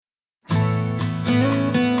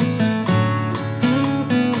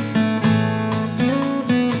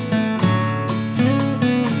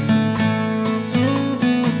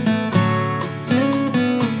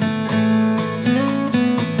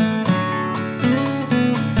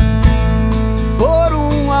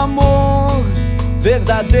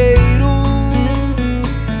verdadeiro.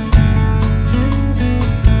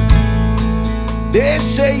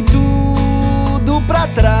 Deixei tudo pra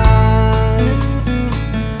trás.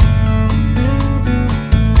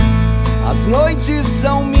 As noites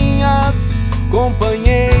são minhas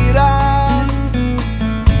companheiras.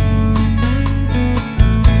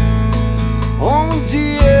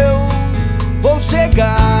 Onde eu vou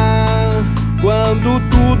chegar quando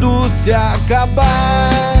tudo se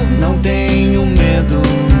acabar? Não tenho medo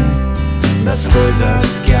das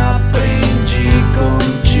coisas que aprendi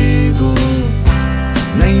contigo,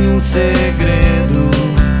 nenhum segredo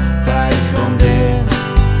pra esconder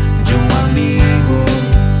de um amigo,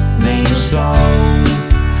 nem o sol,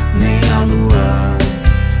 nem a lua,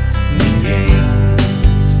 ninguém.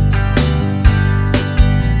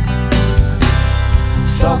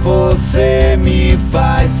 Só você me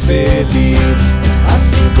faz feliz,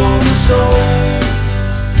 assim como sou,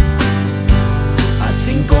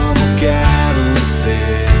 assim como quero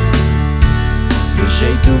ser, do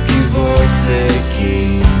jeito que você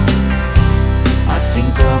quis, assim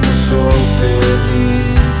como sou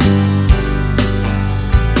feliz.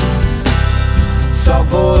 Só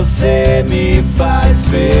você me faz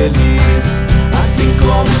feliz, assim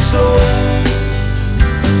como sou,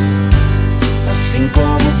 assim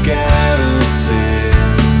como quero ser,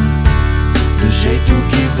 do jeito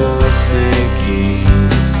que você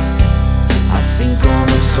quis, assim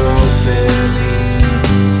como sou feliz.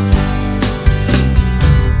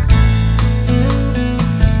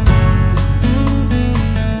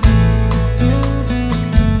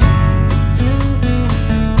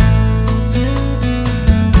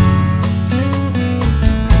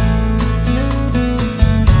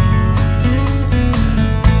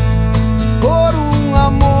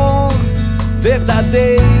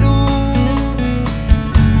 Verdadeiro,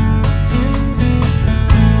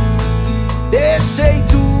 deixei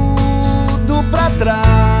tudo pra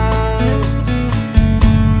trás.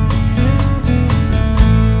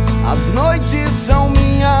 As noites são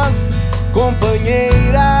minhas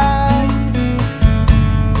companheiras.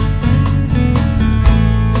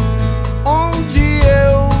 Onde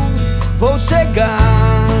eu vou chegar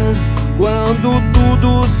quando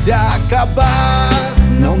tudo se acabar?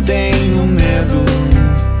 Não tenho medo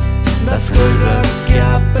das coisas que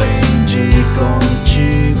aprendi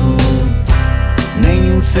contigo,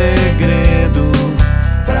 nenhum segredo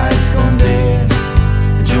pra esconder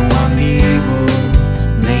de um amigo,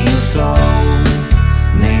 nem o sol,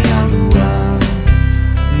 nem a lua,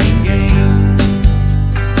 ninguém.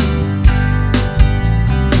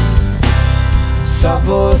 Só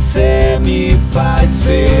você me faz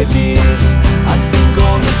feliz, assim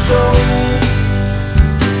como sou,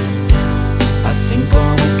 assim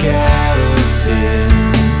como quero ser,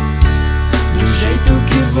 do jeito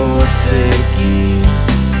que você quis,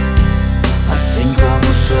 assim como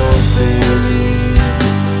sou feliz.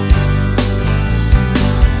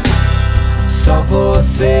 Só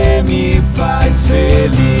você me faz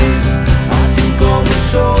feliz,